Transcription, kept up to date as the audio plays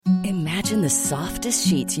Imagine the softest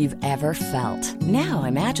sheets you've ever felt. Now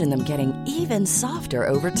imagine them getting even softer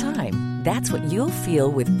over time. That's what you'll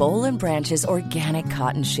feel with Boll & Branch's organic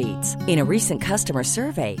cotton sheets. In a recent customer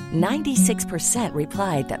survey, 96%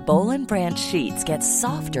 replied that Boll & Branch sheets get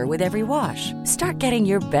softer with every wash. Start getting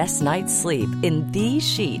your best night's sleep in these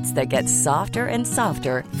sheets that get softer and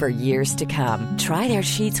softer for years to come. Try their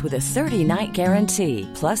sheets with a 30-night guarantee.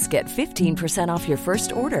 Plus, get 15% off your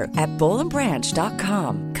first order at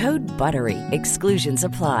bollandbranch.com. Code BUTTERY. Exclusions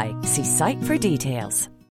apply. See site for details.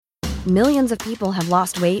 Millions of people have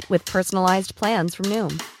lost weight with personalized plans from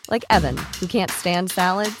Noom. Like Evan, who can't stand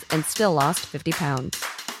salads and still lost 50 pounds.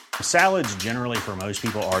 Salads generally for most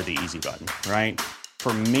people are the easy button, right?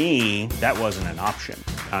 For me, that wasn't an option.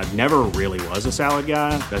 I never really was a salad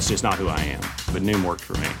guy. That's just not who I am. But Noom worked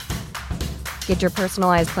for me. Get your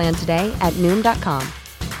personalized plan today at Noom.com.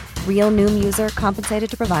 Real Noom user compensated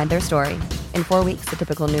to provide their story. In 4 weeks, the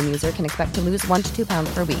typical Noom user can expect to lose 1 to 2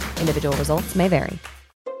 pounds per week. Individual results may vary.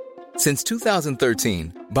 Since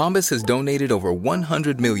 2013, Bombas has donated over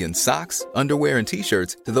 100 million socks, underwear, and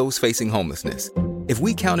T-shirts to those facing homelessness. If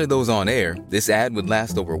we counted those on air, this ad would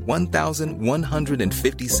last over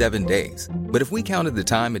 1,157 days. But if we counted the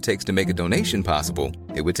time it takes to make a donation possible,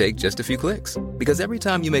 it would take just a few clicks. Because every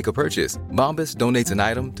time you make a purchase, Bombas donates an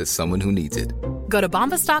item to someone who needs it. Go to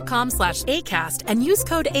bombas.com/ACAST and use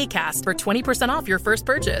code ACAST for 20% off your first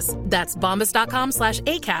purchase. That's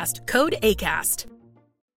bombas.com/ACAST, code ACAST.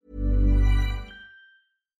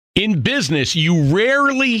 In business, you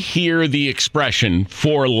rarely hear the expression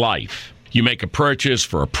 "for life." You make a purchase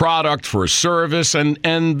for a product, for a service, and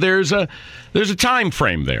there's a time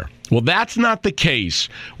frame there. Well, that's not the case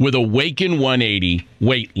with Awaken 180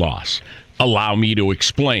 weight loss. Allow me to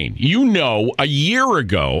explain. You know, a year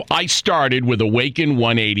ago, I started with Awaken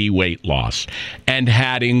 180 weight loss and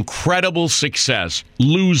had incredible success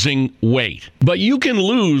losing weight. But you can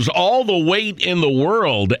lose all the weight in the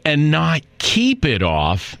world and not keep it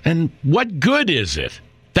off. And what good is it?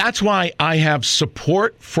 That's why I have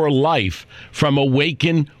support for life from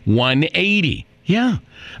Awaken 180. Yeah.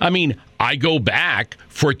 I mean, I go back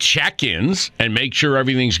for check-ins and make sure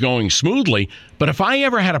everything's going smoothly. But if I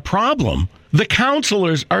ever had a problem, the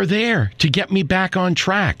counselors are there to get me back on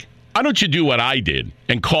track. Why don't you do what I did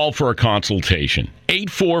and call for a consultation?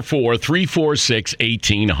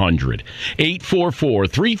 844-346-1800.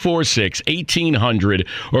 844-346-1800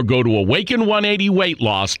 or go to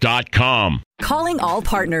awaken180weightloss.com. Calling all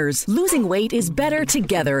partners. Losing weight is better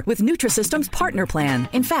together with Nutrisystem's Partner Plan.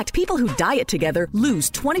 In fact, people who diet together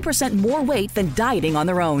lose 20% more weight than dieting on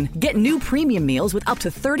their own. Get new premium meals with up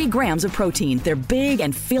to 30 grams of protein. They're big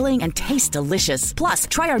and filling and taste delicious. Plus,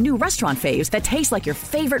 try our new restaurant faves that taste like your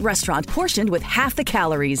favorite restaurant, portioned with half the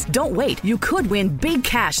calories. Don't wait. You could win big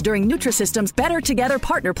cash during Nutrisystem's Better Together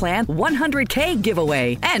Partner Plan 100K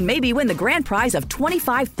giveaway. And maybe win the grand prize of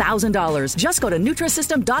 $25,000. Just go to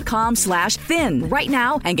Nutrisystem.com/thin right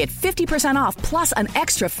now and get 50% off plus an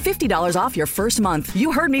extra $50 off your first month.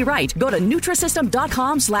 You heard me right. Go to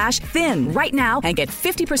Nutrisystem.com/thin right now and get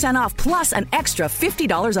 50% off plus an extra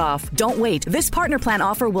 $50 off. Don't wait. This partner plan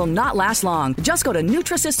offer will not last long. Just go to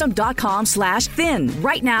Nutrisystem.com/thin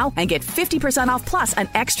right now and get 50% off plus an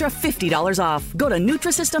extra $50 off. Go to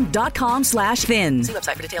Nutrisystem.com/thin. See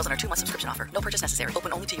website for details on our 2-month subscription offer. No purchase necessary.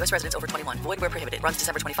 Open only to U.S. residents over 21. Void where prohibited. Runs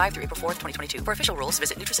December 25 through April 4th, 2022. For official rules,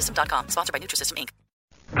 visit Nutrisystem.com. Sponsored by Nutrisystem, Inc.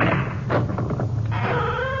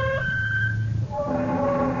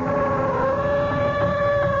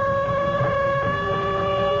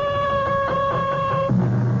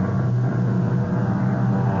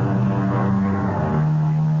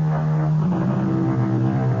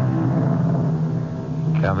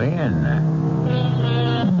 Come in.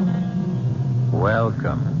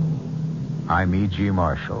 Welcome. I'm E.G.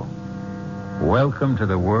 Marshall. Welcome to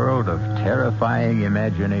the world of terrifying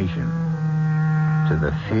imagination, to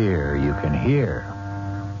the fear you can hear.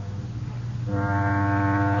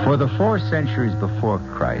 For the 4 centuries before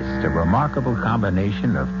Christ, a remarkable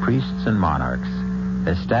combination of priests and monarchs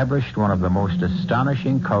established one of the most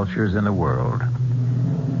astonishing cultures in the world.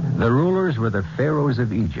 The rulers were the pharaohs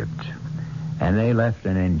of Egypt, and they left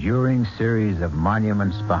an enduring series of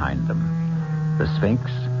monuments behind them. The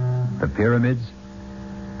Sphinx, the pyramids,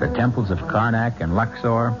 the temples of Karnak and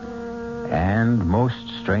Luxor, and, most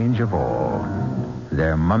strange of all,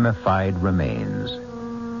 their mummified remains,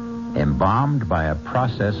 embalmed by a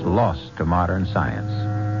process lost to modern science.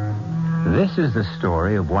 This is the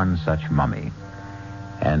story of one such mummy,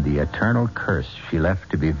 and the eternal curse she left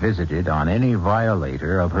to be visited on any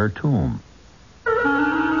violator of her tomb.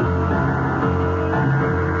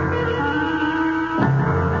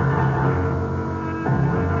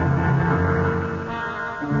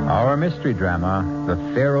 Our mystery drama, The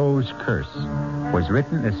Pharoahs' Curse, was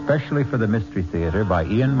written especially for the Mystery Theater by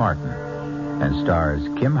Ian Martin and stars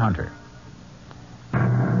Kim Hunter.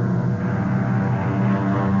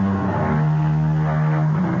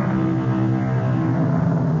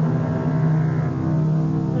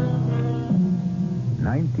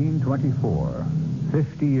 "1924,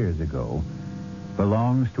 50 years ago,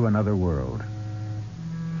 belongs to another world.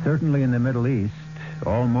 Certainly in the Middle East,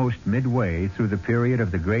 almost midway through the period of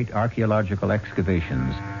the great archaeological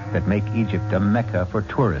excavations that make Egypt a mecca for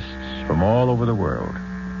tourists from all over the world.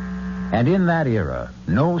 And in that era,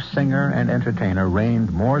 no singer and entertainer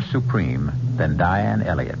reigned more supreme than Diane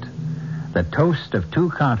Elliott, the toast of 2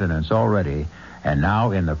 continents already, and now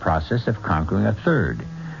in the process of conquering a third,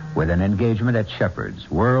 with an engagement at Shepherd's,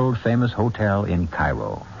 world-famous hotel in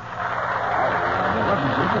Cairo.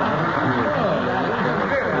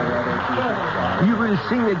 You will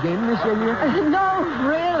sing again, Miss Elliott? No,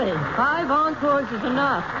 really. 5 encores is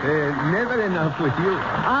enough. Never enough with you.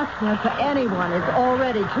 Asking for anyone is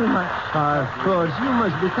already too much. Of course, you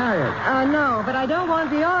must be tired. No, but I don't want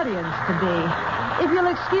the audience to be. If you'll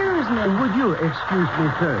excuse me. Would you excuse me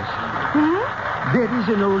first? There is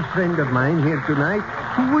an old friend of mine here tonight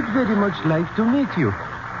who would very much like to meet you.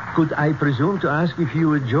 Could I presume to ask if you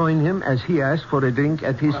would join him as he asked for a drink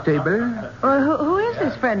at his table? Who is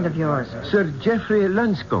this friend of yours? Sir Geoffrey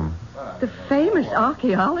Lunscombe. The famous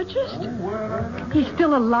archaeologist? He's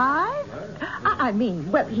still alive? I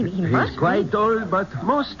mean, well, he must He's quite old, but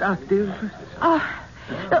most active.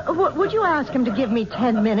 Would you ask him to give me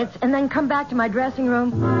 10 minutes and then come back to my dressing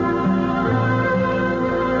room?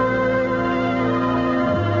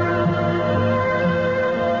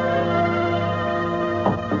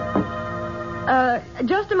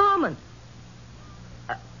 Just a moment.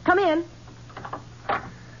 Come in.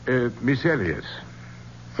 Miss Elliott.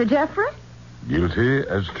 Sir Geoffrey? Guilty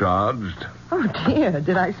as charged. Oh, dear.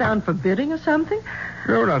 Did I sound forbidding or something?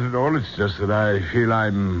 No, not at all. It's just that I feel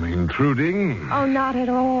I'm intruding. Oh, not at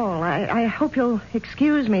all. I hope you'll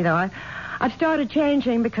excuse me, though. I've started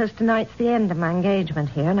changing because tonight's the end of my engagement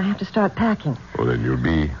here, and I have to start packing. Well, then you'll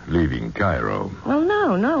be leaving Cairo. Well,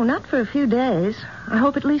 no, not for a few days. I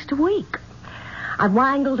hope at least a week. I've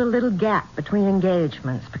wangled a little gap between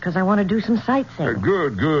engagements because I want to do some sightseeing.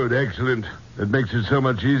 Good, excellent. That makes it so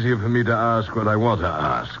much easier for me to ask what I want to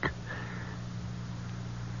ask.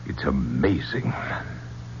 It's amazing.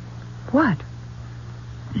 What?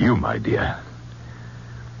 You, my dear.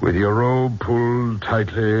 With your robe pulled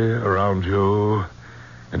tightly around you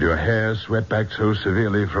and your hair swept back so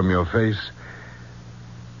severely from your face.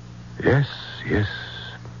 Yes.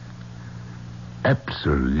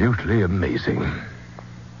 Absolutely amazing.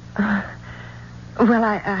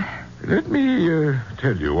 Let me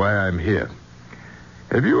tell you why I'm here.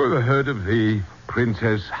 Have you ever heard of the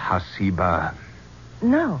Princess Hasiba?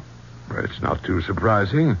 No. Well, it's not too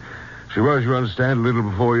surprising. She was, you understand, a little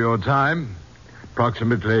before your time.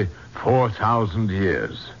 Approximately 4,000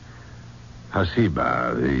 years.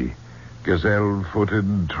 Hasiba, the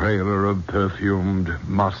gazelle-footed trailer of perfumed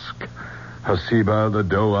musk. Hasiba, the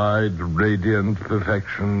doe-eyed, radiant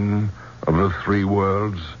perfection of the 3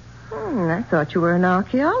 worlds. I thought you were an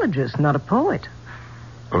archaeologist, not a poet.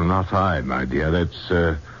 Well, not I, my dear. That's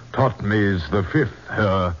Thotmes V,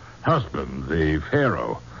 her husband, the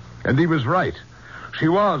pharaoh. And he was right. She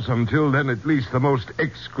was, until then at least, the most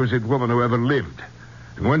exquisite woman who ever lived.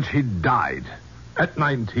 And when she died, at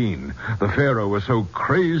 19, the pharaoh was so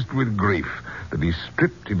crazed with grief that he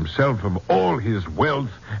stripped himself of all his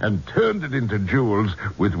wealth and turned it into jewels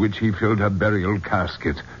with which he filled her burial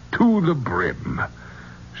casket to the brim.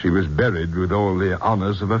 She was buried with all the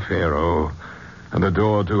honors of a pharaoh, and the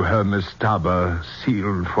door to her mastaba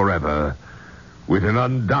sealed forever with an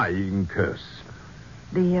undying curse.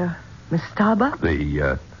 The mastaba?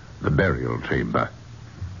 The burial chamber.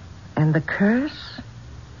 And the curse?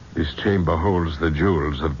 This chamber holds the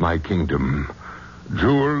jewels of my kingdom.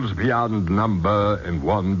 Jewels beyond number and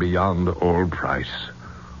one beyond all price.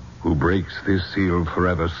 Who breaks this seal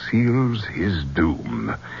forever seals his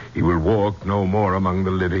doom. He will walk no more among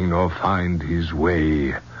the living nor find his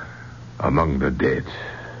way among the dead.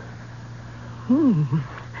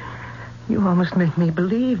 You almost make me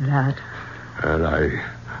believe that. And I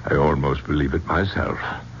almost believe it myself.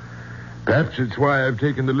 Perhaps it's why I've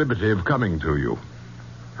taken the liberty of coming to you.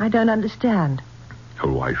 I don't understand.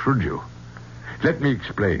 Oh, why should you? Let me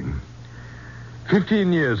explain.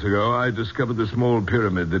 15 years ago, I discovered the small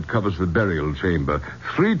pyramid that covers the burial chamber.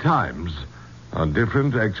 3 times, on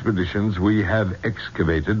different expeditions, we have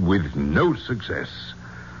excavated with no success.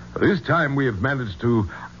 This time, we have managed to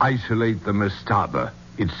isolate the mastaba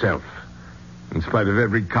itself. in spite of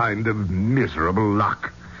every kind of miserable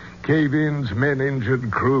luck. Cave-ins, men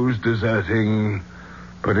injured, crews deserting.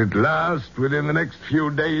 But at last, within the next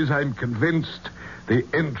few days, I'm convinced the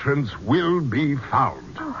entrance will be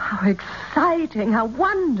found. Oh, how exciting, how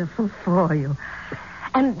wonderful for you.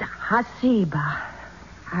 And Hasiba,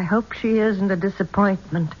 I hope she isn't a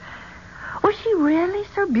disappointment. Was she really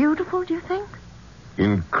so beautiful, do you think?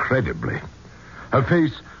 Incredibly. Her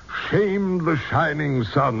face shamed the shining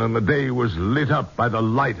sun, and the day was lit up by the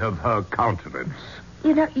light of her countenance.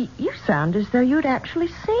 You know, you sound as though you'd actually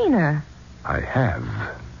seen her. I have.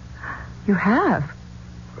 You have?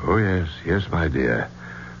 Oh, yes, my dear.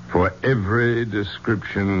 For every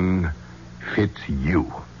description fits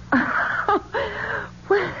you.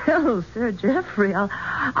 Well, Sir Geoffrey,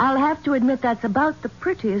 I'll have to admit that's about the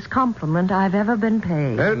prettiest compliment I've ever been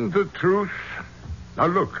paid. And the truth. Now,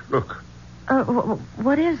 look.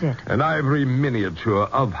 What is it? An ivory miniature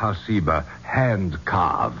of Hasiba,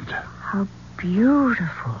 hand-carved. How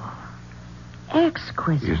beautiful.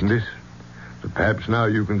 Exquisite. Isn't it? But perhaps now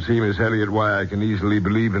you can see, Miss Elliot, why I can easily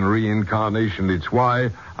believe in reincarnation. It's why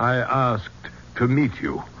I asked to meet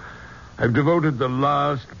you. I've devoted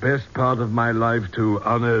the best part of my life to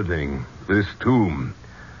unearthing this tomb.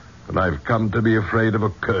 And I've come to be afraid of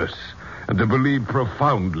a curse and to believe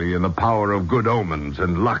profoundly in the power of good omens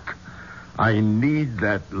and luck. I need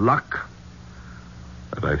that luck,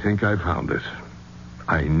 but I think I found it.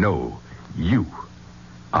 I know you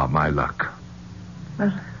are my luck.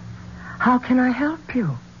 Well, how can I help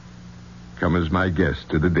you? Come as my guest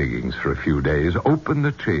to the diggings for a few days. Open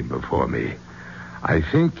the chamber for me. I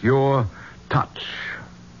think your touch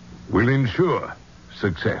will ensure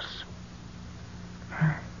success.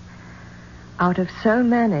 Out of so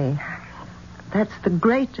many, that's the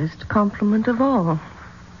greatest compliment of all.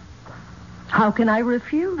 How can I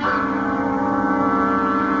refuse?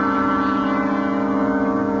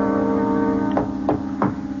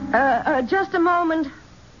 Just a moment.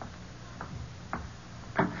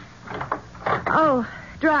 Oh,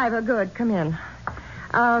 driver, good. Come in.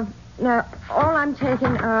 Now, all I'm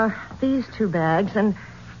taking are these 2 bags, and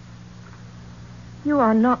you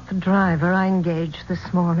are not the driver I engaged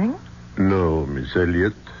this morning. No, Miss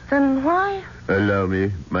Elliot. Then why? Allow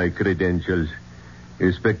me my credentials.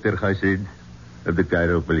 Inspector Hasid of the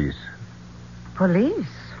Cairo Police. Police?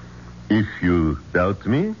 If you doubt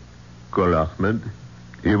me, call Ahmed.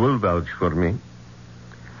 He will vouch for me.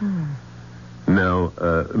 Now,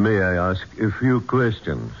 may I ask a few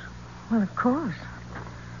questions? Well, of course.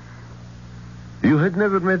 You had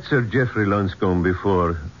never met Sir Geoffrey Lonscombe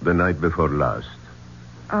before the night before last.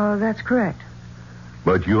 Oh, that's correct.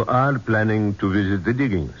 But you are planning to visit the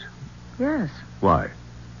diggings? Yes. Why?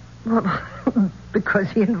 Well, because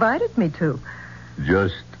he invited me to.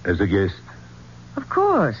 Just as a guest? Of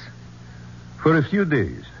course. For a few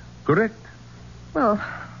days, correct? Well,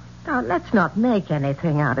 now, let's not make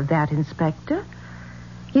anything out of that, Inspector.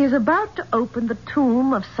 He is about to open the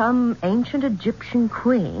tomb of some ancient Egyptian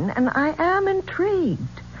queen, and I am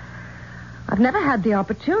intrigued. I've never had the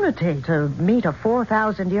opportunity to meet a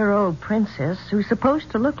 4,000-year-old princess who's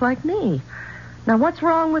supposed to look like me. Now, what's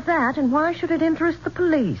wrong with that, and why should it interest the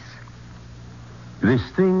police? This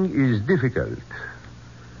thing is difficult.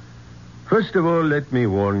 First of all, let me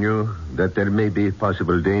warn you that there may be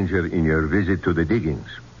possible danger in your visit to the diggings.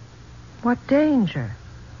 What danger?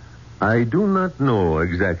 I do not know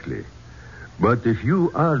exactly. But if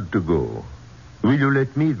you are to go, will you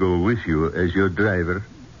let me go with you as your driver,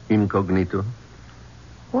 incognito?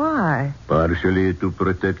 Why? Partially to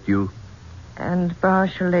protect you. And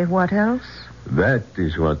partially what else? That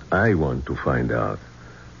is what I want to find out.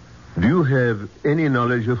 Do you have any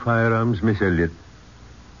knowledge of firearms, Miss Elliot?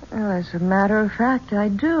 Well, as a matter of fact, I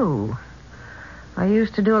do. I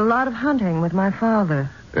used to do a lot of hunting with my father.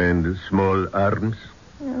 And small arms?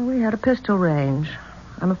 We had a pistol range.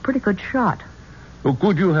 I'm a pretty good shot. Oh,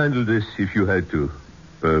 could you handle this if you had to?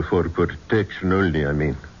 For protection only, I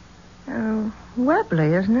mean.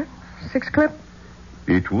 Webley, isn't it? 6-clip?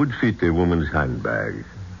 It would fit a woman's handbag.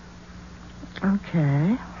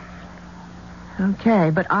 Okay,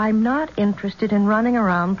 but I'm not interested in running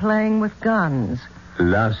around playing with guns.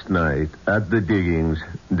 Last night, at the diggings,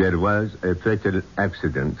 there was a fatal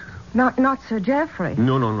accident. Not Sir Geoffrey.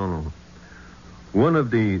 No. One of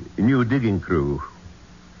the new digging crew.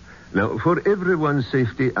 Now, for everyone's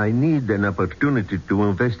safety, I need an opportunity to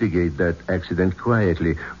investigate that accident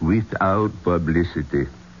quietly, without publicity.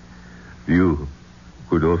 You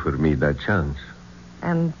could offer me that chance.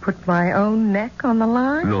 And put my own neck on the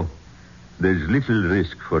line? No. There's little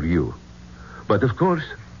risk for you. But, of course,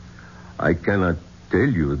 I cannot tell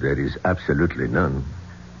you there is absolutely none.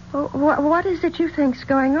 What is it you think's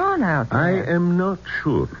going on out there? I am not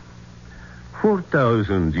sure.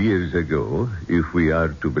 4,000 years ago, if we are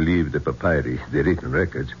to believe the papyri, the written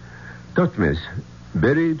records, Thutmose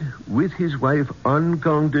buried with his wife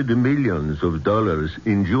uncounted millions of dollars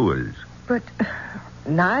in jewels. But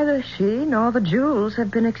neither she nor the jewels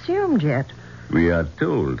have been exhumed yet. We are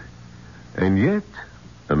told. And yet,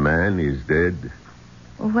 a man is dead.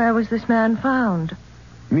 Where was this man found?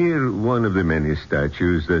 Near one of the many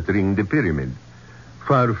statues that ring the pyramid,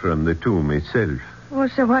 far from the tomb itself. Well,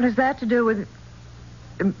 so what has that to do with...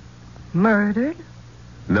 murdered?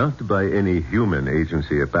 Not by any human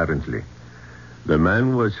agency, apparently. The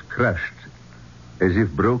man was crushed, as if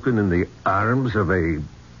broken in the arms of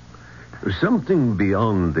something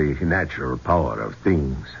beyond the natural power of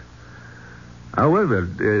things. However,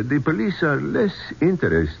 the police are less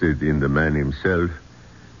interested in the man himself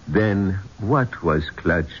than what was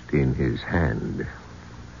clutched in his hand.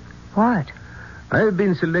 What? I have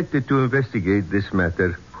been selected to investigate this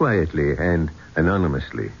matter quietly and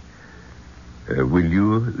anonymously. Will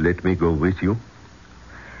you let me go with you?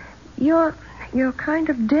 You're kind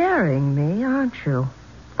of daring me, aren't you?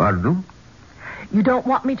 Pardon? You don't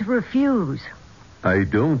want me to refuse. I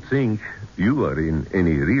don't think you are in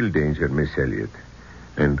any real danger, Miss Elliot.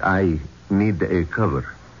 And I need a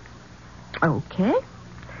cover. Okay.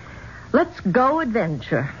 Let's go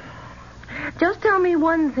adventure. Just tell me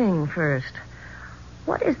one thing first.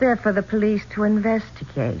 What is there for the police to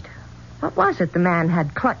investigate? What was it the man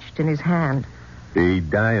had clutched in his hand? A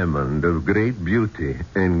diamond of great beauty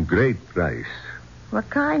and great price. What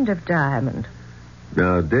kind of diamond?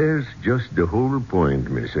 Now, there's just the whole point,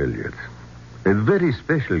 Miss Elliot. A very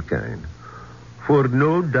special kind. For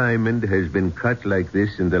no diamond has been cut like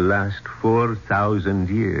this in the last 4,000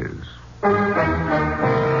 years.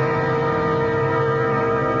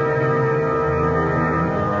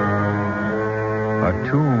 A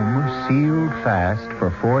tomb sealed fast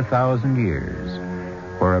for 4,000 years,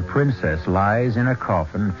 where a princess lies in a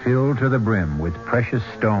coffin filled to the brim with precious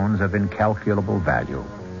stones of incalculable value.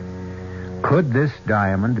 Could this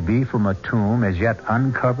diamond be from a tomb as yet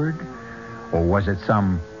uncovered, or was it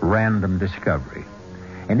some random discovery?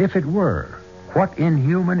 And if it were, what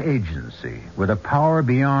inhuman agency, with a power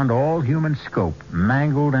beyond all human scope,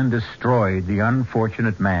 mangled and destroyed the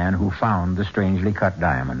unfortunate man who found the strangely cut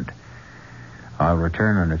diamond? I'll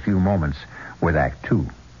return in a few moments with Act 2.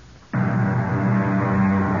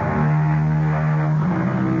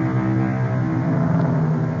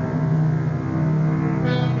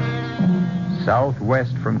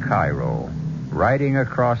 Southwest from Cairo, riding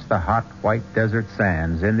across the hot white desert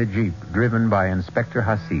sands in the Jeep driven by Inspector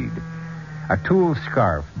Hasid, a tulle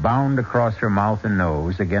scarf bound across her mouth and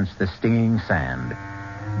nose against the stinging sand,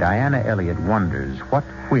 Diana Elliott wonders what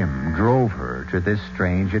whim drove her to this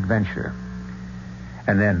strange adventure.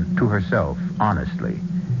 And then, to herself, honestly,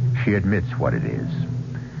 she admits what it is.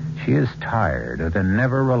 She is tired of the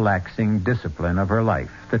never-relaxing discipline of her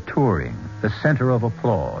life, the touring, the center of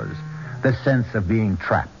applause, the sense of being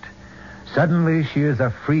trapped. Suddenly, she is a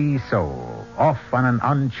free soul, off on an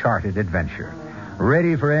uncharted adventure,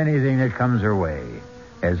 ready for anything that comes her way,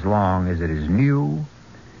 as long as it is new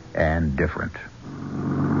and different.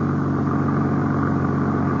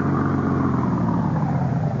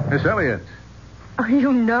 Miss Elliott. Oh,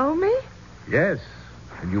 you know me? Yes,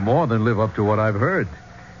 and you more than live up to what I've heard.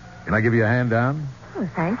 Can I give you a hand down? Oh,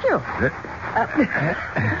 thank you.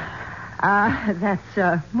 That's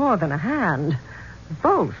more than a hand.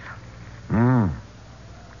 Both.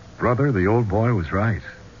 Brother, the old boy was right.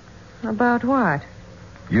 About what?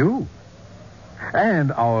 You.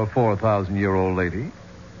 And our 4,000-year-old lady.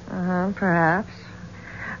 Perhaps.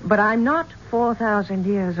 But I'm not 4,000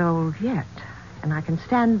 years old yet. And I can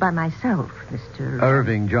stand by myself, Mr.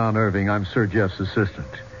 Irving, John Irving. I'm Sir Jeff's assistant.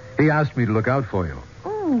 He asked me to look out for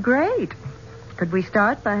you. Great. Could we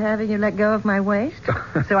start by having you let go of my waist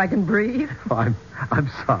so I can breathe? Oh, I'm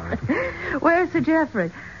sorry. Where's Sir Jeffrey?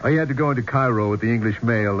 He had to go into Cairo with the English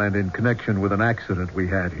mail and in connection with an accident we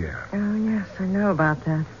had here. Oh, yes, I know about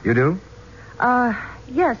that. You do?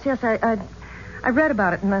 Yes, I read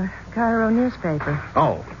about it in the Cairo newspaper.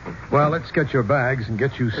 Oh, well, let's get your bags and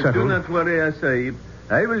get you settled. Do not worry, Sahib.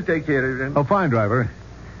 I will take care of them. Oh, fine, driver.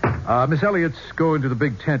 Miss Elliott's go into the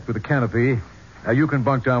big tent with the canopy. You can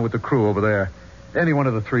bunk down with the crew over there. Any one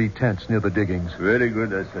of the 3 tents near the diggings. Very good,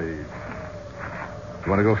 Sahib. You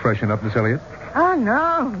want to go freshen up, Miss Elliott? Oh,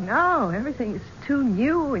 no. Everything is too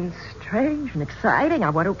new and strange and exciting. I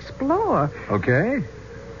want to explore. Okay.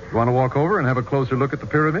 You want to walk over and have a closer look at the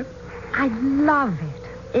pyramid? I'd love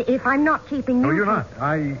it. If I'm not keeping you... No, you're not.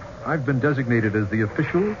 I've been designated as the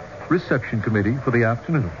official reception committee for the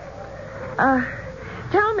afternoon.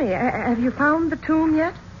 Tell me, have you found the tomb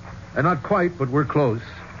yet? Not quite, but we're close.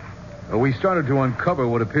 We started to uncover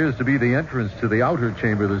what appears to be the entrance to the outer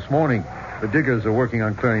chamber this morning. The diggers are working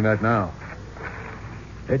on clearing that now.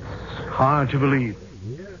 It's hard to believe.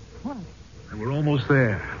 And we're almost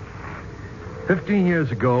there. 15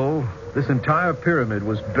 years ago, this entire pyramid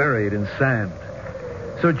was buried in sand.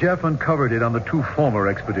 Sir Jeff uncovered it on the 2 former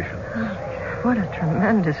expeditions. What a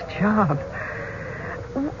tremendous job.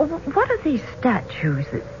 What are these statues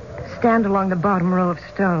that stand along the bottom row of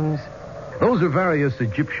stones? Those are various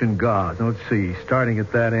Egyptian gods. Now, let's see. Starting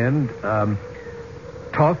at that end,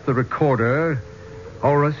 Thoth, the recorder,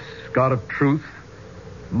 Horus, god of truth,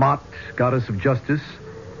 Mot, goddess of justice,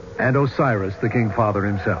 and Osiris, the king father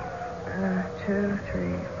himself. 2,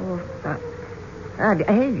 3, 4, 5.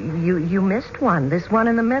 Hey, you missed one. This one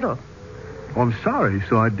in the middle. Oh, I'm sorry,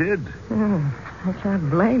 so I did. I can't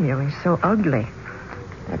blame you. He's so ugly.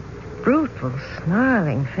 That brutal,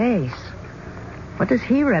 snarling face. What does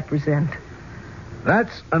he represent?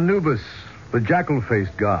 That's Anubis, the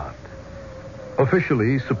jackal-faced god.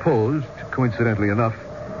 Officially supposed, coincidentally enough,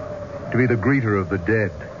 to be the greeter of the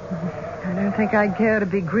dead. I don't think I'd care to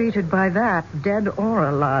be greeted by that, dead or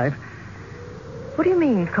alive. What do you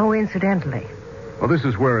mean, coincidentally? Well, this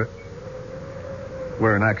is where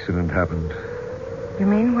an accident happened. You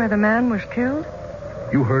mean where the man was killed?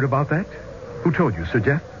 You heard about that? Who told you, Sir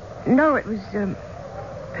Jeff? No, it was,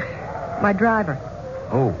 my driver.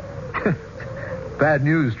 Oh. Bad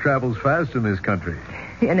news travels fast in this country.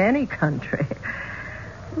 In any country.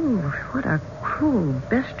 Ooh, what a cruel,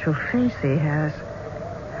 bestial face he has.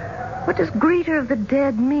 What does greeter of the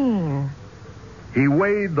dead mean? He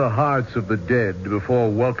weighed the hearts of the dead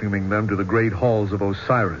before welcoming them to the great halls of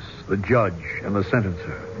Osiris, the judge and the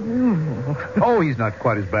sentencer. Oh, he's not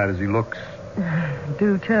quite as bad as he looks.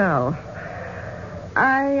 Do tell.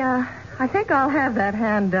 I think I'll have that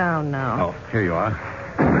hand down now. Oh, here you are.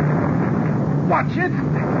 Watch it!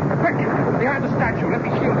 Quick! Behind the statue. Let me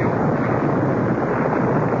shield you.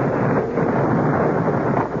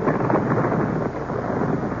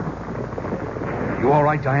 You all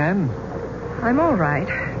right, Diane? I'm all right,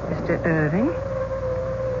 Mr. Irving.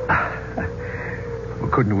 Well,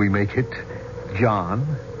 couldn't we make it John?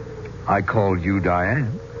 I called you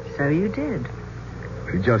Diane. So you did.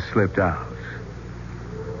 It just slipped out.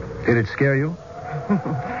 Did it scare you?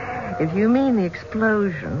 If you mean the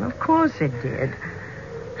explosion, of course it did.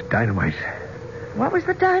 Dynamite. What was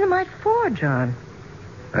the dynamite for, John?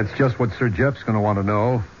 That's just what Sir Jeff's going to want to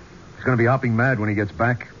know. He's going to be hopping mad when he gets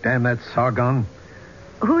back. Damn that Sargon.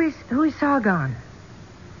 Who is Sargon?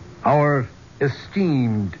 Our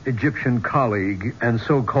esteemed Egyptian colleague and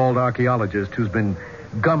so-called archaeologist who's been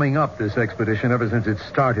gumming up this expedition ever since it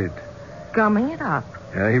started. Gumming it up?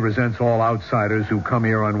 Yeah, he resents all outsiders who come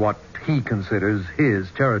here on what he considers his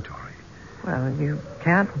territory. Well, you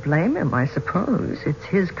can't blame him, I suppose. It's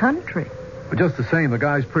his country. But just the same, the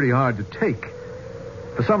guy's pretty hard to take.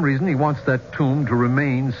 For some reason, he wants that tomb to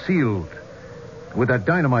remain sealed. With that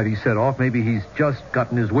dynamite he set off, maybe he's just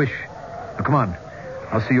gotten his wish. Now, come on.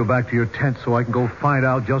 I'll see you back to your tent so I can go find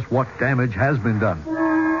out just what damage has been done.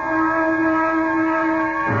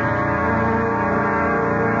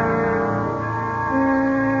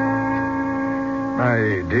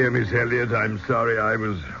 My dear Miss Elliot, I'm sorry I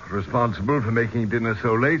was responsible for making dinner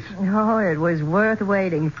so late. Oh, it was worth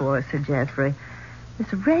waiting for, Sir Geoffrey.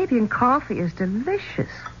 This Arabian coffee is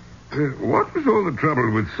delicious. What was all the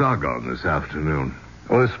trouble with Sargon this afternoon?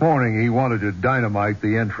 Well, this morning he wanted to dynamite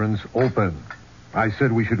the entrance open. I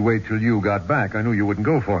said we should wait till you got back. I knew you wouldn't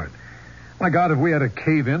go for it. My God, if we had a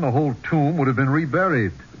cave-in, the whole tomb would have been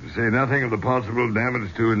reburied. To say nothing of the possible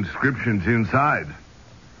damage to inscriptions inside.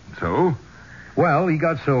 So? Well, he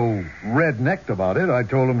got so red-necked about it, I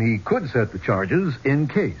told him he could set the charges in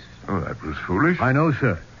case. Oh, that was foolish. I know,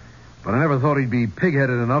 sir. But I never thought he'd be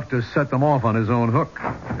pig-headed enough to set them off on his own hook.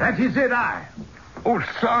 That is it, Oh,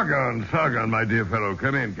 Sargon, my dear fellow.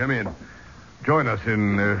 Come in. Join us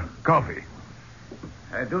in coffee.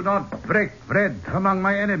 I do not break bread among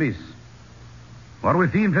my enemies. Or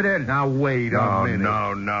with the infidel. Now, wait a minute.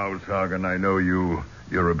 No, Sargon. I know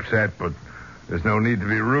you're upset, but there's no need to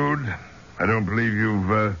be rude. I don't believe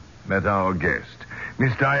you've met our guest,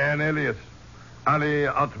 Miss Diane Elliot. Ali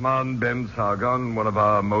Atman Ben Sargon, one of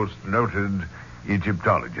our most noted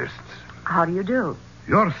Egyptologists. How do you do?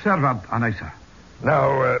 Your servant, Anisa.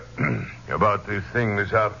 Now, about this thing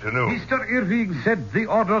this afternoon. Mr. Irving said the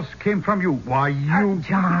orders came from you. Why, you...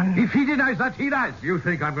 John. If he denies that, he lies. You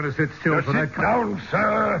think I'm going to sit still for that... Sit down,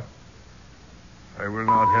 sir. I will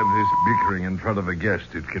not have this bickering in front of a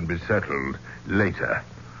guest. It can be settled later.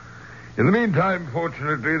 In the meantime,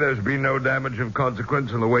 fortunately, there's been no damage of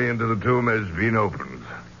consequence, and the way into the tomb has been opened.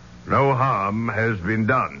 No harm has been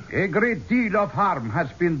done. A great deal of harm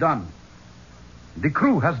has been done. The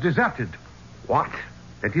crew has deserted. What?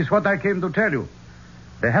 That is what I came to tell you.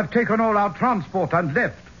 They have taken all our transport and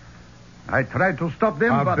left. I tried to stop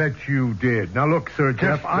them, I but... bet you did. Now, look, Sir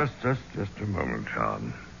Jeff... Just a moment,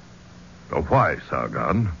 John. Oh, why,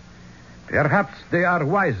 Sargon? Perhaps they are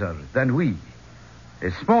wiser than we.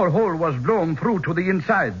 A small hole was blown through to the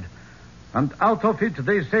inside, and out of it,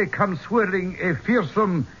 they say, comes swirling a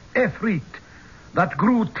fearsome Efreet that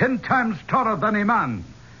grew 10 times taller than a man,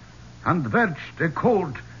 and belched a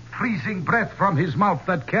cold, freezing breath from his mouth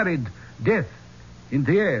that carried death in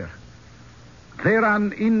the air. They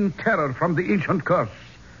ran in terror from the ancient curse.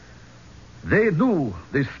 They knew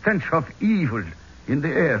the stench of evil in the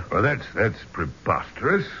air. Well, that's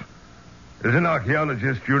preposterous. As an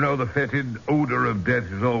archaeologist, you know the fetid odor of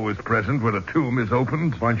death is always present when a tomb is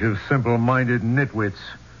opened. Bunch of simple-minded nitwits.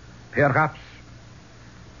 Perhaps.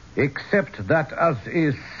 Except that as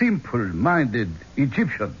a simple-minded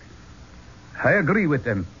Egyptian, I agree with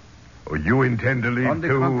them. Oh, you intend to leave On the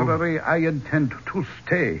contrary, I intend to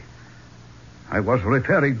stay. I was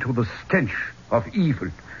referring to the stench of evil,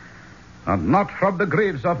 and not from the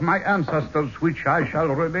graves of my ancestors, which I shall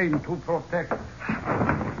remain to protect.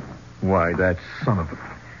 Why, that son of a...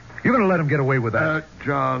 You're going to let him get away with that?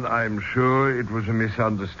 John, I'm sure it was a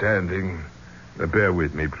misunderstanding. Bear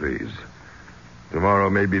with me, please. Tomorrow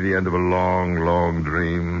may be the end of a long, long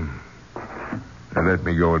dream. And let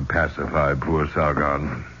me go and pacify poor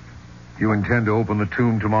Sargon. You intend to open the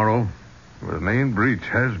tomb tomorrow? Well, the main breach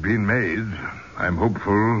has been made. I'm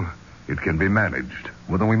hopeful it can be managed.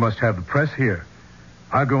 Well, then we must have the press here.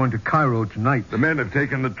 I'll go into Cairo tonight. The men have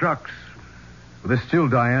taken the trucks. Well, there's still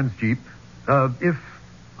Diane's Jeep. If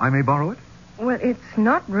I may borrow it? Well, it's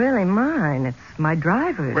not really mine. It's my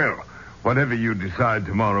driver's. Well, whatever you decide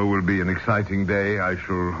tomorrow will be an exciting day. I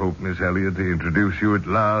shall hope, Miss Elliot, to introduce you at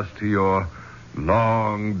last to your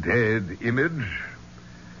long-dead image.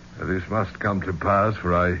 This must come to pass,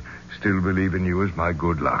 for I still believe in you as my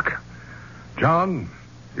good luck. John,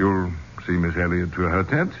 you'll see Miss Elliot to her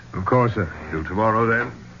tent? Of course, sir. Till tomorrow,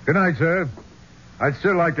 then. Good night, sir. I'd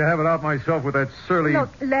still like to have it out myself with that surly...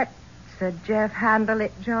 Look, let Sir Jeff handle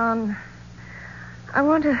it, John. I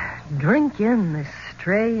want to drink in this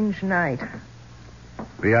strange night.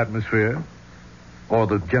 The atmosphere? Or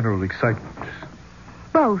the general excitement?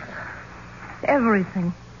 Both.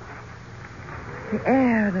 Everything. The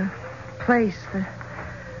air, the place,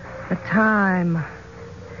 the time.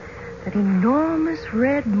 That enormous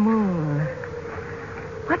red moon.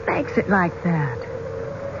 What makes it like that?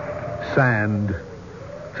 Sand,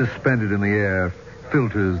 suspended in the air,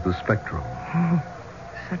 filters the spectrum.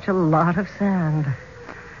 Such a lot of sand.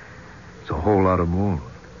 It's a whole lot of moon.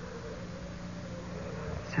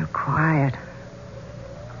 So quiet.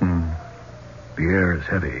 The air is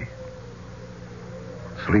heavy.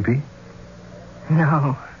 Sleepy?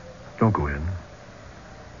 No. Don't go in.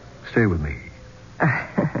 Stay with me.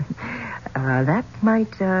 That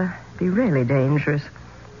might be really dangerous.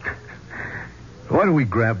 Why don't we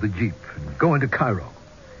grab the Jeep and go into Cairo?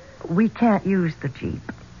 We can't use the Jeep.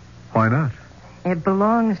 Why not? It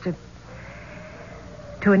belongs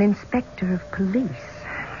to an inspector of police.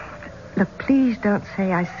 Look, please don't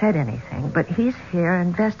say I said anything, but he's here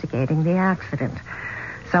investigating the accident.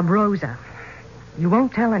 Sub Rosa. You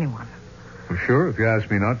won't tell anyone. Well, sure, if you ask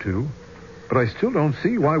me not to. But I still don't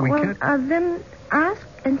see why we can't... Then ask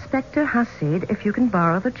Inspector Hasid if you can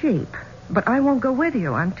borrow the Jeep. But I won't go with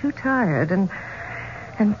you. I'm too tired and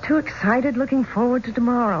too excited looking forward to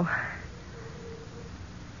tomorrow.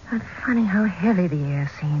 It's funny how heavy the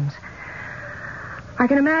air seems. I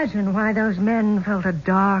can imagine why those men felt a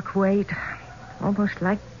dark weight, almost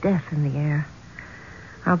like death in the air.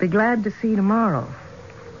 I'll be glad to see you tomorrow.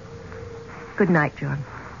 Good night, John.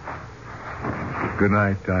 Good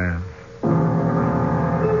night, Diane.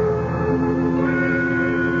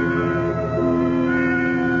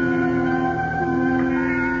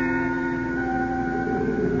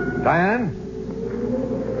 Diane?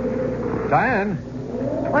 Diane?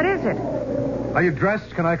 What is it? Are you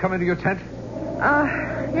dressed? Can I come into your tent?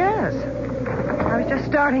 Yes. I was just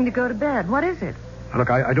starting to go to bed. What is it? Look,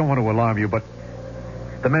 I don't want to alarm you, but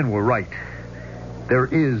the men were right. There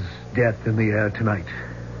is death in the air tonight.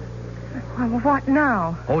 Well, what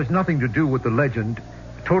now? Oh, it's nothing to do with the legend.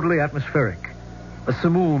 Totally atmospheric. A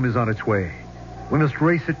simoom is on its way. We must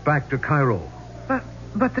race it back to Cairo.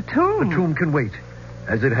 But the tomb... The tomb can wait,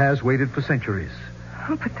 as it has waited for centuries.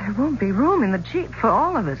 Oh, but there won't be room in the Jeep for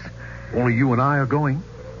all of us. Only you and I are going.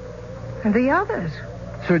 And the others?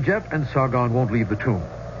 Sir Jeff and Sargon won't leave the tomb.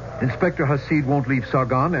 Inspector Hasid won't leave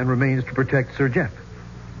Sargon and remains to protect Sir Jeff.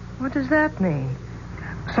 What does that mean?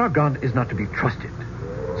 Sargon is not to be trusted.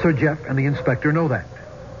 Sir Jeff and the inspector know that.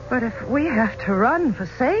 But if we have to run for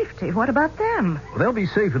safety, what about them? Well, they'll be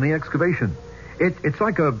safe in the excavation. It's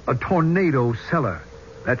like a tornado cellar.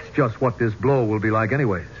 That's just what this blow will be like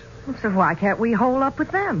anyways. So why can't we hole up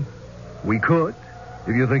with them? We could,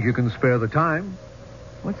 if you think you can spare the time.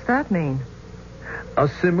 What's that mean? A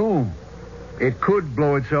simoom. It could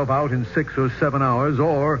blow itself out in 6 or 7 hours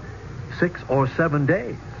or 6 or 7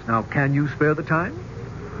 days. Now, can you spare the time?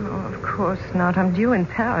 Oh, of course not. I'm due in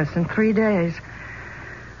Paris in 3 days.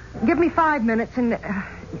 Give me 5 minutes and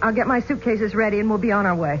I'll get my suitcases ready and we'll be on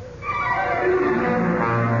our way.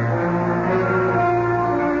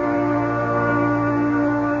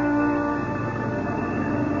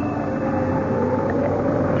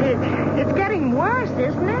 It's getting worse,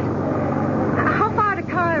 isn't it? How far to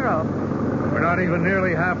Cairo? We're not even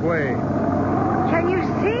nearly halfway. Can you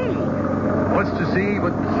see? What's to see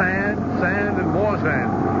but sand, sand, and more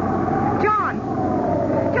sand?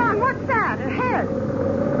 John, what's that? Ahead.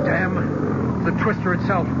 Damn, the twister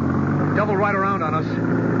itself. Double right around on us.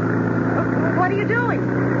 What are you doing?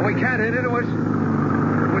 We can't hit into it.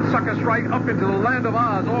 It would suck us right up into the land of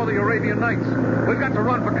Oz or the Arabian Nights. We've got to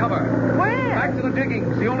run for cover. Where? Back to the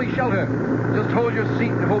diggings, the only shelter. Just hold your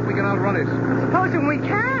seat and hope we can outrun it. Supposing we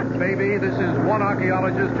can't. Baby, this is one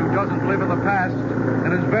archaeologist who doesn't live in the past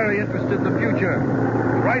and is very interested in the future.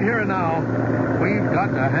 Right here and now, we've got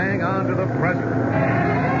to hang on to the present.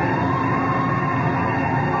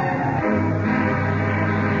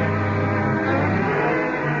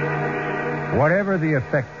 Whatever the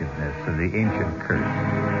effectiveness of the ancient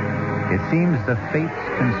curse, it seems the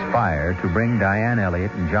fates conspire to bring Diane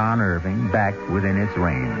Elliott and John Irving back within its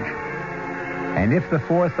range. And if the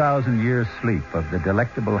 4,000-year sleep of the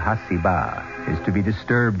delectable Hasiba is to be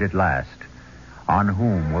disturbed at last, on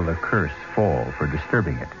whom will the curse fall for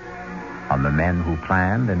disturbing it? On the men who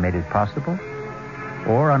planned and made it possible?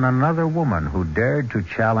 Or on another woman who dared to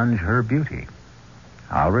challenge her beauty?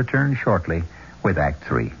 I'll return shortly with Act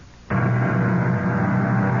 3.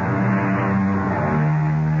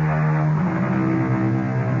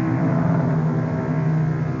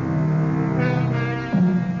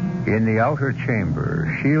 In the outer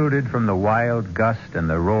chamber, shielded from the wild gust and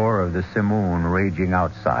the roar of the simoon raging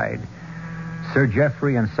outside, Sir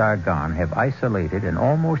Geoffrey and Sargon have isolated and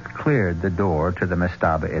almost cleared the door to the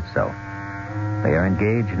mastaba itself. They are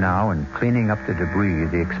engaged now in cleaning up the debris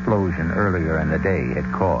the explosion earlier in the day had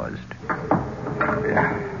caused.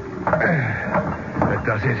 That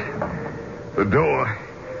does it. The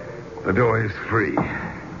door is free.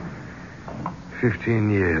 15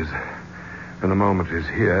 years. And the moment is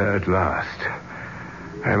here at last.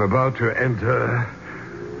 I am about to enter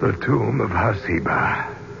the tomb of Hasiba.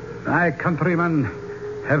 My countrymen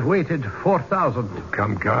have waited 4,000.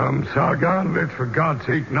 Come, Sargon. Let's, for God's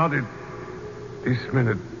sake, not at this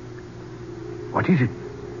minute. What is it?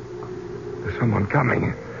 There's someone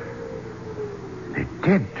coming. The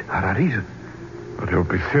dead are arisen. But don't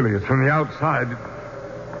be silly. It's from the outside.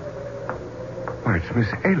 Why, it's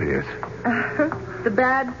Miss Elliott. The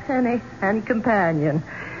bad penny and companion.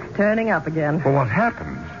 Turning up again. Well, what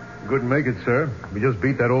happened? Couldn't make it, sir. We just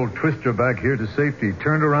beat that old twister back here to safety.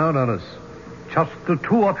 Turned around on us. Just the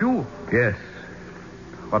two of you? Yes.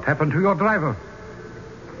 What happened to your driver?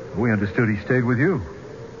 We understood he stayed with you.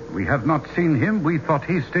 We have not seen him. We thought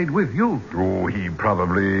he stayed with you. Oh, he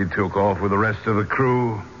probably took off with the rest of the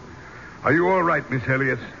crew. Are you all right, Miss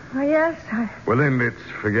Elliott? Oh, yes. Well, then let's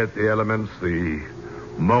forget the elements, the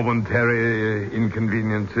momentary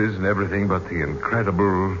inconveniences and everything but the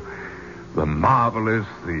incredible, the marvelous,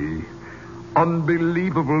 the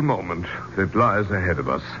unbelievable moment that lies ahead of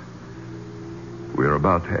us. We're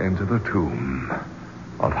about to enter the tomb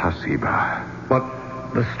of Hasiba. But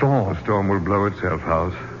the storm... The storm will blow itself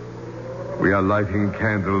out. We are lighting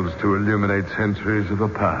candles to illuminate centuries of the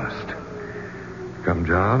past. Come,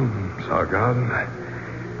 John, Sargon,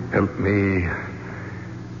 help me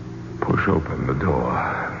push open the door.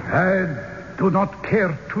 I do not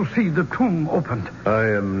care to see the tomb opened. I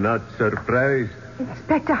am not surprised.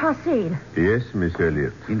 Inspector Hasid. Yes, Miss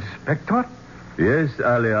Elliott. Inspector? Yes,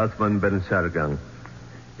 Ali Athman Ben Sargan.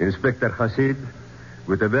 Inspector Hasid,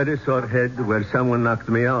 with a very sore head where someone knocked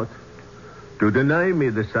me out. To deny me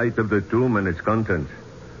the sight of the tomb and its contents.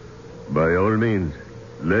 By all means,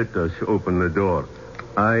 let us open the door.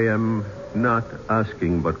 I am not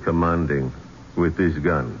asking but commanding with this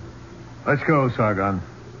gun. Let's go, Sargon.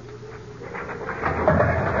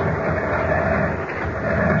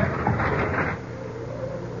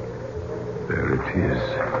 There it is.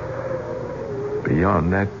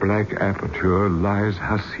 Beyond that black aperture lies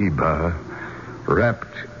Hasiba,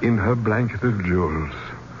 wrapped in her blanket of jewels.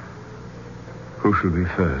 Who should be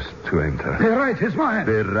first to enter? The right is mine.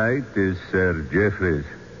 The right is Sir Geoffrey's.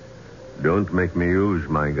 Don't make me use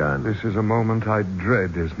my gun. This is a moment I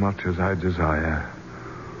dread as much as I desire.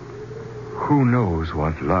 Who knows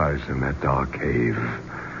what lies in that dark cave?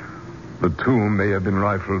 The tomb may have been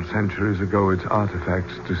rifled centuries ago. Its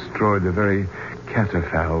artifacts destroyed the very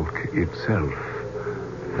catafalque itself.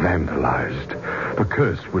 Vandalized. The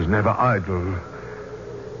curse was never idle.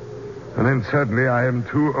 And then suddenly I am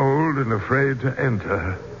too old and afraid to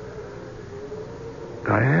enter.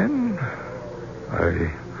 Diane,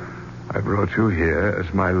 I brought you here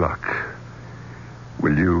as my luck.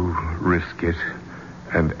 Will you risk it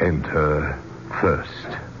and enter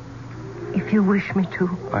first? If you wish me to.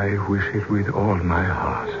 I wish it with all my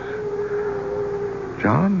heart.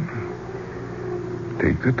 John,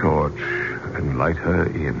 take the torch and light her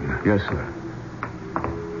in. Yes, sir.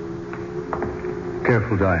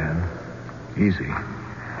 Careful, Diane. Easy.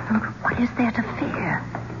 Look, what is there to fear?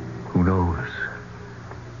 Who knows?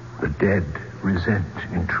 The dead resent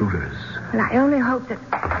intruders. Well, I only hope that...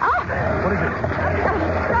 Oh! What is it? There's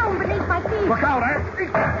a stone beneath my feet. Look out,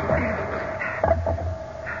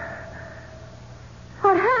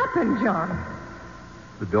 What happened, John?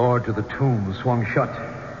 The door to the tomb swung shut.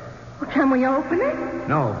 Well, can we open it?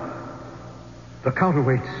 No. The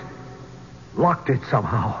counterweights locked it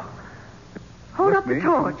somehow. Hold up the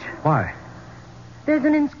torch. Why? There's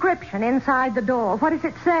an inscription inside the door. What does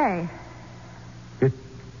it say?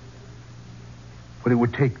 But it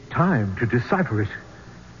would take time to decipher it.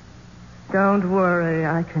 Don't worry,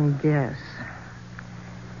 I can guess.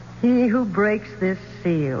 He who breaks this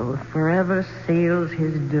seal forever seals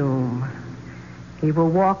his doom. He will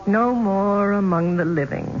walk no more among the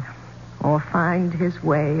living or find his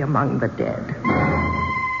way among the dead.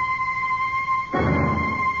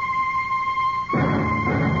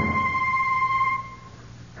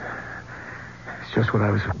 It's just what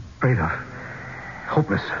I was afraid of.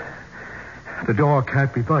 Hopeless. The door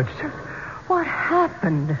can't be budged. What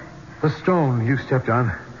happened? The stone you stepped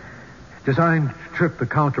on, designed to trip the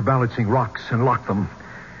counterbalancing rocks and lock them.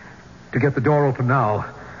 To get the door open now,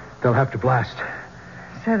 they'll have to blast.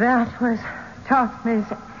 So that was Tophne's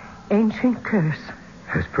ancient curse.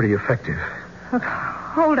 It's pretty effective. Look,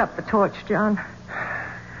 hold up the torch, John.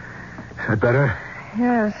 Is that better?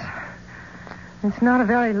 Yes. It's not a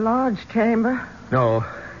very large chamber. No.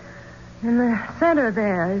 In the center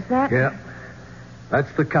there, is that... Yeah.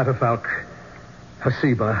 That's the catafalque.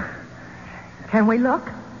 Hasiba. Can we look?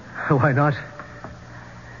 Why not?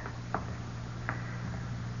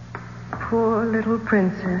 Poor little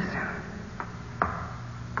princess.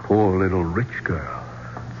 Poor little rich girl.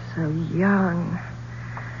 So young.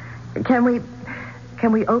 Can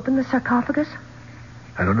we open the sarcophagus?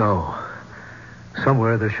 I don't know.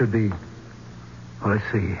 Somewhere there should be... Well, let's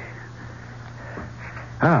see.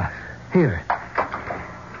 Ah, here.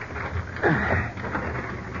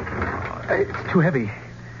 It's too heavy.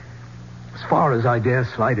 As far as I dare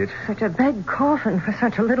slide it. Such a big coffin for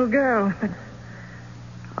such a little girl.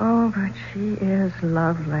 But she is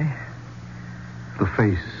lovely. The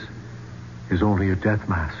face is only a death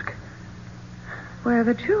mask. Where are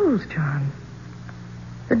the jewels, John?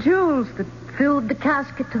 The jewels that filled the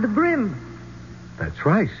casket to the brim. That's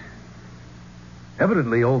right.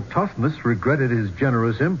 Evidently, old Tophmus regretted his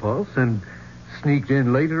generous impulse and sneaked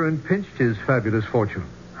in later and pinched his fabulous fortune.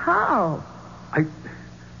 How?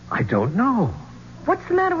 I don't know. What's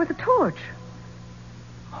the matter with the torch?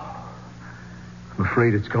 I'm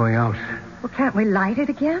afraid it's going out. Well, can't we light it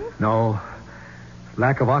again? No.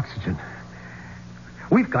 Lack of oxygen.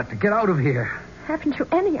 We've got to get out of here. Haven't you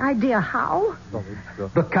any idea how?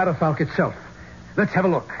 The catafalque itself. Let's have a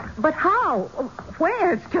look. But how?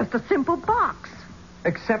 Where? It's just a simple box.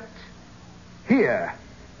 Except here,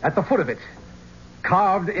 at the foot of it.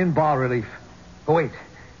 Carved in bas-relief. Oh, wait.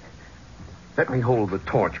 Let me hold the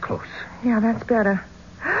torch close. Yeah, that's better.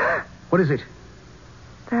 What is it?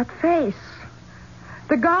 That face.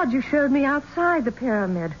 The god you showed me outside the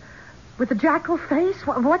pyramid. With the jackal face.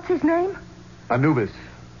 What's his name? Anubis.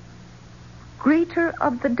 Greeter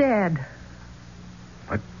of the dead.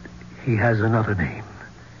 But he has another name.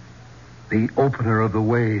 The opener of the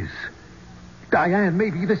ways. Diane,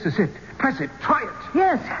 maybe this is it. Press it. Try it.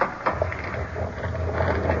 Yes.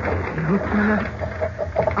 The opener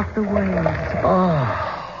of the ways. Oh.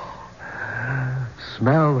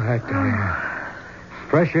 Smell that, Diane.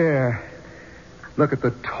 Fresh air. Look at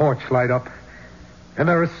the torch light up. And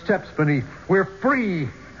there are steps beneath. We're free.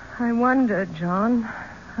 I wonder, John.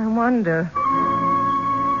 I wonder.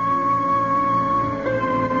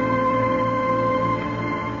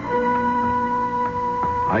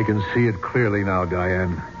 I can see it clearly now,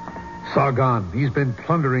 Diane. Sargon, he's been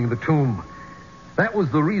plundering the tomb. That was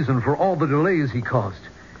the reason for all the delays he caused.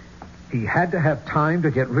 He had to have time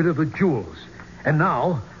to get rid of the jewels. And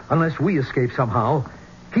now, unless we escape somehow,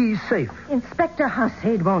 he's safe. Inspector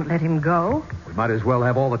Hasid won't let him go. We might as well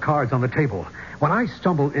have all the cards on the table. When I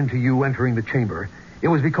stumbled into you entering the chamber, it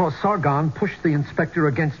was because Sargon pushed the inspector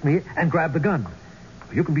against me and grabbed the gun.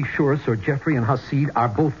 You can be sure Sir Geoffrey and Hasid are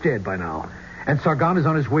both dead by now. And Sargon is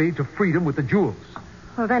on his way to freedom with the jewels.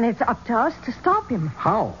 Well, then it's up to us to stop him.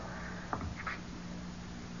 How?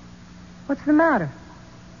 What's the matter?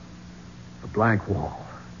 The blank wall.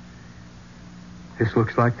 This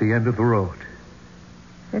looks like the end of the road.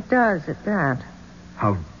 It does, at that.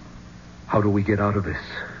 How do we get out of this?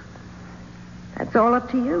 That's all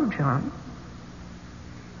up to you, John.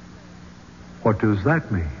 What does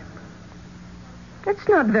that mean? It's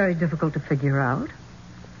not very difficult to figure out.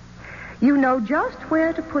 You know just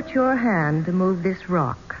where to put your hand to move this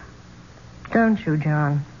rock. Don't you,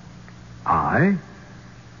 John? I?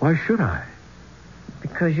 Why should I?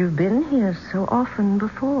 Because you've been here so often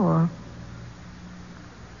before.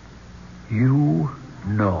 You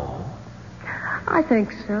know? I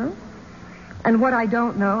think so. And what I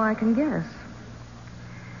don't know, I can guess.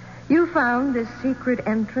 You found this secret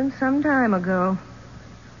entrance some time ago.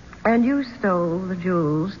 And you stole the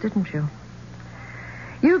jewels, didn't you?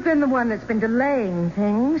 You've been the one that's been delaying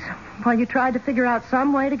things while you tried to figure out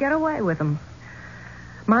some way to get away with them.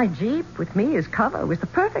 My Jeep with me as cover was the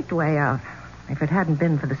perfect way out, if it hadn't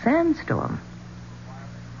been for the sandstorm.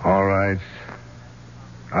 All right.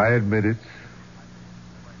 I admit it.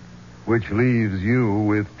 Which leaves you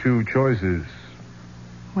with two choices.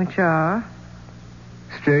 Which are?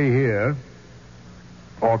 Stay here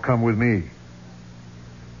or come with me.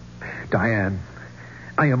 Diane,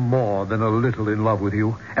 I am more than a little in love with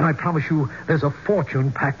you, and I promise you there's a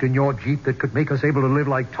fortune packed in your Jeep that could make us able to live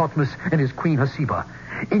like Thutmose and his queen Hasiba.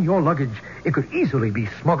 In your luggage, it could easily be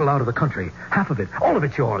smuggled out of the country. Half of it, all of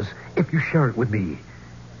it's yours, if you share it with me.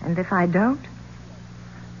 And if I don't?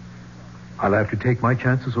 I'll have to take my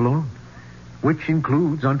chances alone, which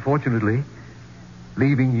includes, unfortunately,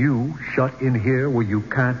 leaving you shut in here where you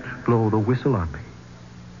can't blow the whistle on me.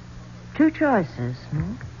 Two choices,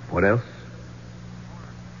 What else?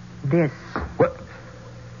 This. What?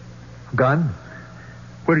 Gun?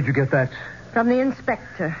 Where did you get that? From the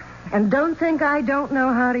inspector. And don't think I don't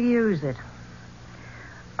know how to use it.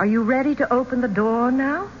 Are you ready to open the door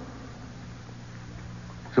now?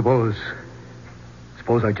 Suppose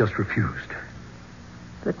I just refused.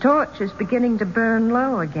 The torch is beginning to burn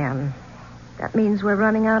low again. That means we're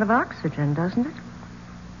running out of oxygen, doesn't it?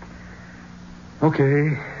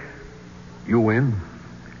 Okay. You win.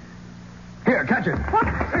 Here, catch it.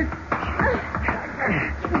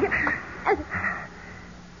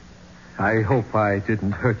 I hope I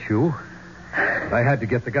didn't hurt you. I had to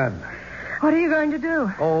get the gun. What are you going to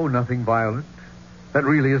do? Oh, nothing violent. That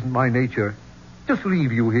really isn't my nature. Just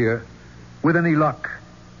leave you here. With any luck,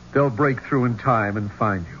 they'll break through in time and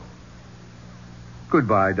find you.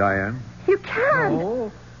 Goodbye, Diane. You can't.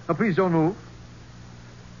 No. Now, please don't move.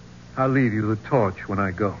 I'll leave you the torch when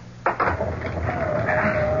I go.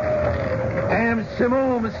 Damn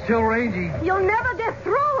Simone is still rangy. You'll never get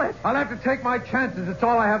through it. I'll have to take my chances. It's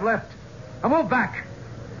all I have left. Now move back.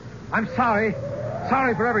 I'm sorry.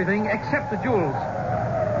 Sorry for everything except the jewels.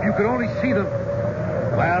 If you could only see them.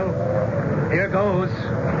 Well, here goes.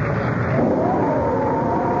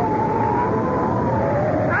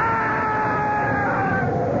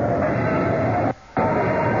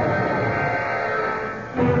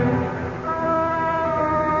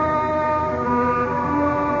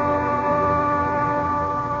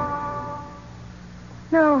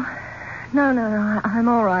 No. I'm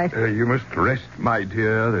all right. You must rest, my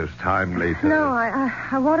dear. There's time later. No,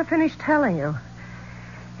 I want to finish telling you.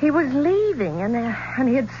 He was leaving, and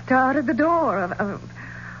he had started the door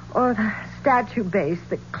or the statue base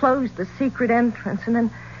that closed the secret entrance, and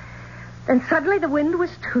then suddenly the wind was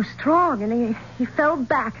too strong, and he fell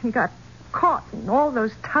back and got caught in all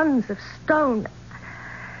those tons of stone,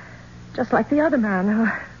 just like the other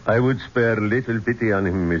man. I would spare little pity on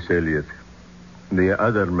him, Miss Elliot. The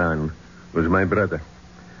other man was my brother.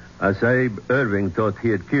 Asaib Irving thought he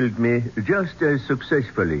had killed me just as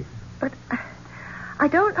successfully. But I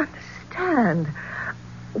don't understand.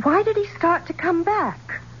 Why did he start to come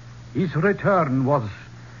back? His return was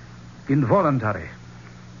involuntary.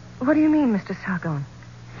 What do you mean, Mr. Sargon?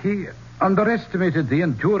 He underestimated the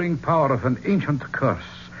enduring power of an ancient curse.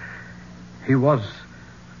 He was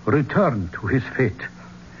returned to his fate.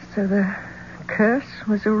 So the curse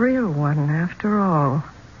was a real one, after all.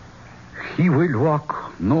 He will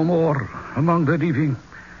walk no more among the living,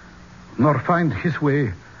 nor find his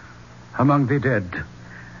way among the dead.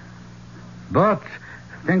 But,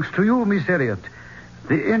 thanks to you, Miss Elliot,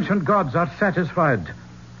 the ancient gods are satisfied,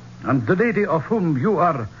 and the lady of whom you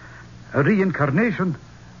are a reincarnation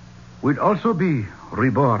will also be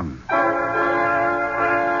reborn.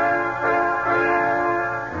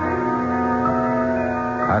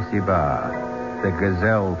 Hasiba, the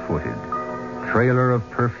gazelle-footed, trailer of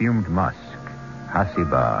perfumed musk.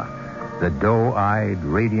 Hasiba, the doe-eyed,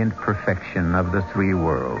 radiant perfection of the three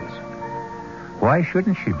worlds. Why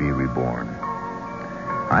shouldn't she be reborn?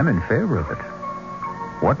 I'm in favor of it.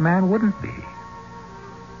 What man wouldn't be?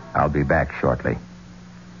 I'll be back shortly.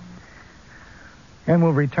 And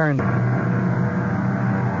we'll return.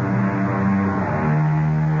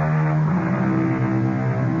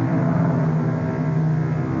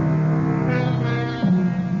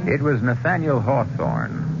 It was Nathaniel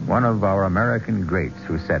Hawthorne, one of our American greats,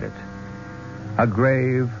 who said it. A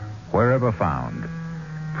grave, wherever found,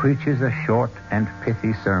 preaches a short and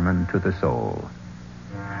pithy sermon to the soul.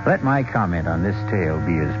 Let my comment on this tale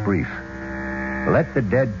be as brief. Let the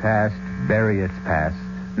dead past bury its past,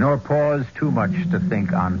 nor pause too much to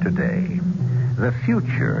think on today. The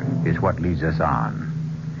future is what leads us on.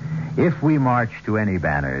 If we march to any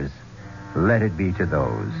banners, let it be to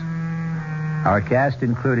those. Our cast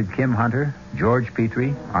included Kim Hunter, George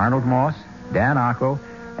Petrie, Arnold Moss, Dan Ocko,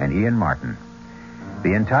 and Ian Martin.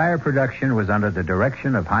 The entire production was under the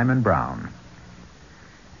direction of Hyman Brown.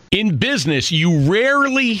 In business, you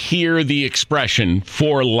rarely hear the expression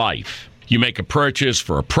 "for life." You make a purchase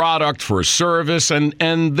for a product, for a service,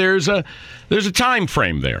 and there's a time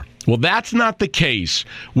frame there. Well, that's not the case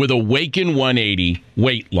with Awaken 180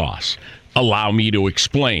 weight loss. Allow me to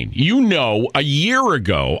explain. You know, a year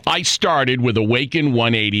ago, I started with Awaken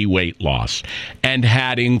 180 weight loss and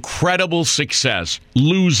had incredible success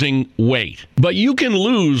losing weight. But you can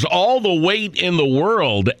lose all the weight in the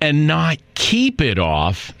world and not keep it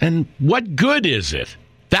off. And what good is it?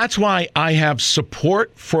 That's why I have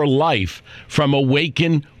support for life from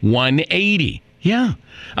Awaken 180. Yeah.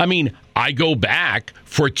 I mean, I go back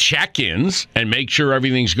for check-ins and make sure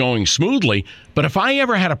everything's going smoothly. But if I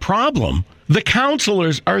ever had a problem, the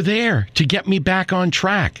counselors are there to get me back on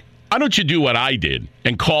track. Why don't you do what I did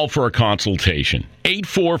and call for a consultation?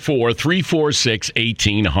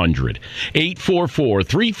 844-346-1800.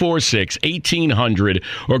 844-346-1800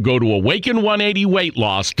 or go to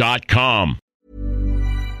awaken180weightloss.com.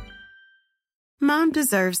 Mom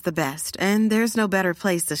deserves the best, and there's no better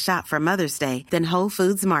place to shop for Mother's Day than Whole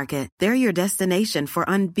Foods Market. They're your destination for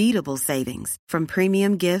unbeatable savings, from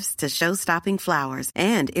premium gifts to show-stopping flowers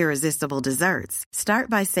and irresistible desserts. Start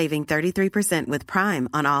by saving 33% with Prime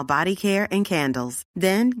on all body care and candles.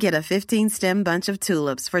 Then get a 15-stem bunch of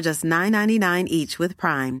tulips for just $9.99 each with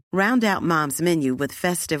Prime. Round out Mom's menu with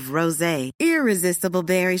festive rosé, irresistible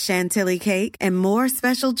berry chantilly cake, and more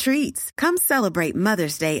special treats. Come celebrate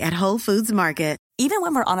Mother's Day at Whole Foods Market. Even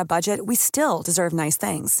when we're on a budget, we still deserve nice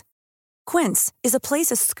things. Quince is a place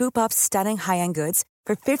to scoop up stunning high-end goods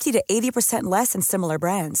for 50 to 80% less than similar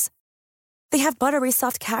brands. They have buttery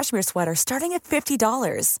soft cashmere sweaters starting at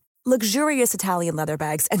 $50, luxurious Italian leather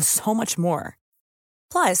bags, and so much more.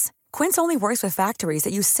 Plus, Quince only works with factories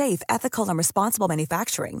that use safe, ethical, and responsible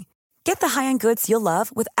manufacturing. Get the high-end goods you'll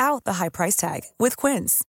love without the high price tag with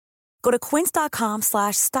Quince. Go to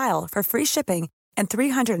quince.com/style for free shipping and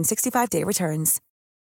 365-day returns.